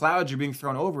many clouds are being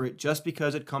thrown over it just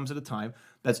because it comes at a time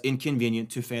that's inconvenient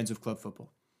to fans of club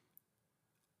football.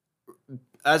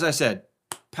 As I said,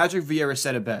 Patrick Vieira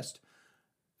said it best.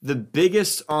 The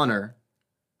biggest honor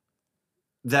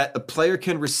that a player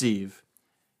can receive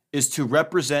is to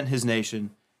represent his nation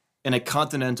in a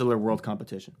continental or world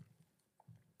competition.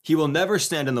 He will never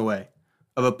stand in the way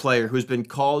of a player who's been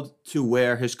called to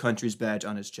wear his country's badge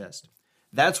on his chest.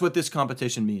 That's what this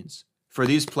competition means for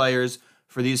these players,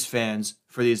 for these fans,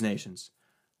 for these nations.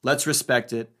 Let's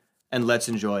respect it and let's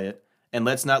enjoy it. And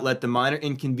let's not let the minor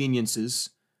inconveniences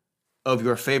of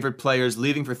your favorite players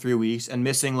leaving for 3 weeks and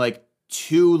missing like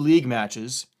 2 league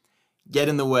matches get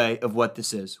in the way of what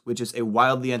this is, which is a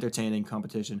wildly entertaining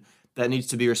competition that needs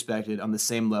to be respected on the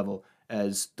same level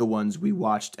as the ones we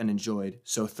watched and enjoyed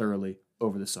so thoroughly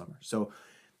over the summer. So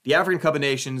the African Cup of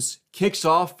Nations kicks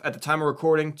off at the time of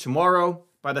recording tomorrow.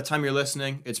 By the time you're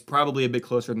listening, it's probably a bit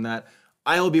closer than that.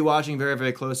 I will be watching very,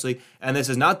 very closely, and this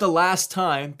is not the last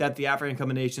time that the African Cup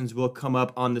of Nations will come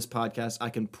up on this podcast. I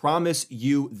can promise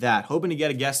you that. Hoping to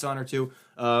get a guest on or two.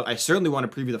 I certainly want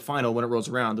to preview the final when it rolls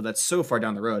around, though that's so far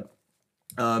down the road.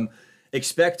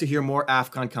 Expect to hear more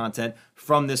AFCON content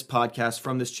from this podcast,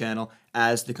 from this channel,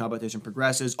 as the competition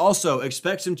progresses. Also,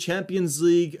 expect some Champions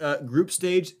League group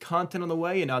stage content on the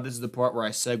way. And now this is the part where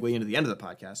I segue into the end of the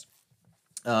podcast.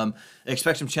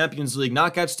 Expect some Champions League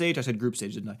knockout stage. I said group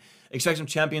stage, didn't I? Expect some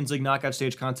Champions League knockout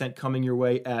stage content coming your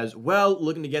way as well.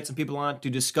 Looking to get some people on to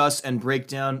discuss and break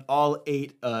down all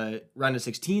 8 round of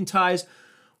 16 ties.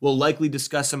 We'll likely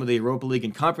discuss some of the Europa League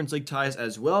and Conference League ties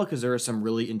as well, because there are some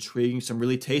really intriguing, some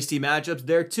really tasty matchups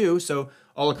there too. So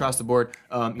all across the board,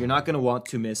 you're not going to want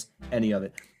to miss any of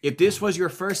it. If this was your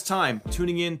first time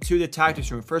tuning in to the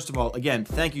Tactics Room, first of all, again,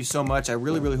 thank you so much. I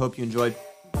really, really hope you enjoyed.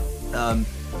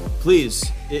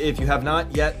 Please, if you have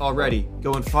not yet already,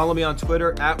 go and follow me on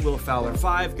Twitter at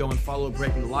WillFowler5. Go and follow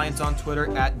Breaking the Lions on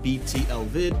Twitter at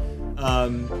BTLvid.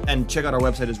 And check out our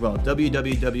website as well,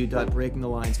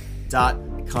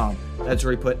 www.breakingthelines.com. That's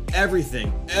where we put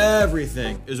everything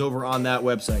is over on that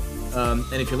website.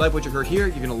 And if you like what you heard here,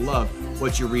 you're going to love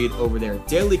what you read over there.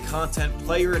 Daily content,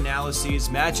 player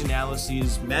analyses, match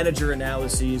analyses, manager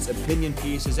analyses, opinion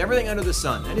pieces, everything under the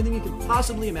sun. Anything you can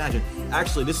possibly imagine.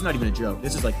 Actually, this is not even a joke.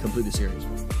 This is like completely serious.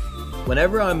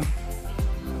 Whenever I'm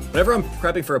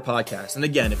prepping for a podcast, and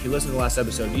again, if you listen to the last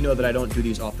episode, you know that I don't do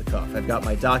these off the cuff. I've got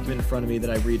my document in front of me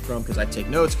that I read from because I take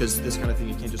notes, because this kind of thing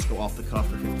you can't just go off the cuff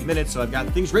for 50 minutes. So I've got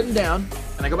things written down,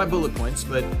 and I go by bullet points.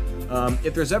 But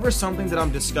if there's ever something that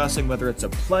I'm discussing, whether it's a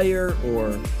player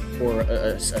or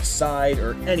a side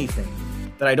or anything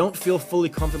that I don't feel fully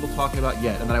comfortable talking about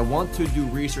yet, and that I want to do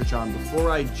research on before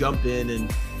I jump in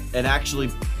and actually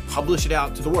publish it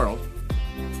out to the world,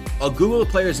 I'll Google a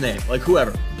player's name, like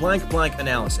whoever, blank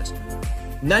analysis.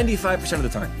 95% of the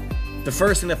time, the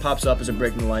first thing that pops up is a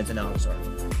Breaking the Lines analysis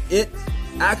article. It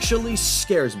actually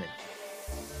scares me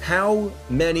how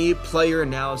many player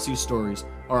analysis stories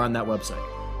are on that website.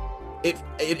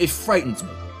 It frightens me,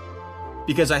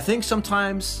 because I think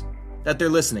sometimes that they're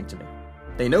listening to me.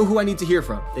 They know who I need to hear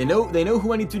from. They know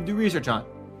who I need to do research on.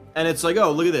 And it's like,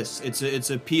 oh, look at this. It's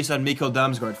a piece on Mikko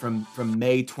Damsgaard from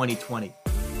May 2020.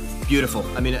 Beautiful.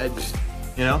 I mean,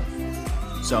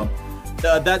 So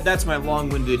that's my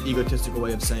long-winded, egotistical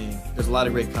way of saying there's a lot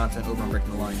of great content over on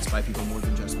Breaking the Lines by people more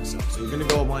than just myself. So you're going to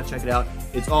go and want to check it out.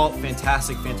 It's all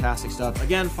fantastic, fantastic stuff.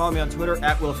 Again, follow me on Twitter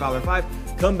at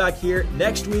WillFowler5. Come back here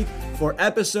next week for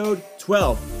episode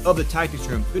 12 of the Tactics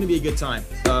Room. It's going to be a good time.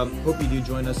 Hope you do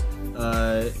join us.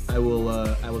 I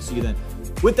will see you then.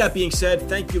 With that being said,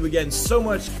 thank you again so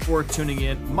much for tuning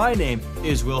in. My name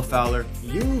is Will Fowler.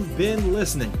 You've been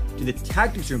listening to the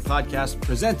Tactics Room podcast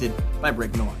presented by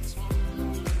Breaking the Lines.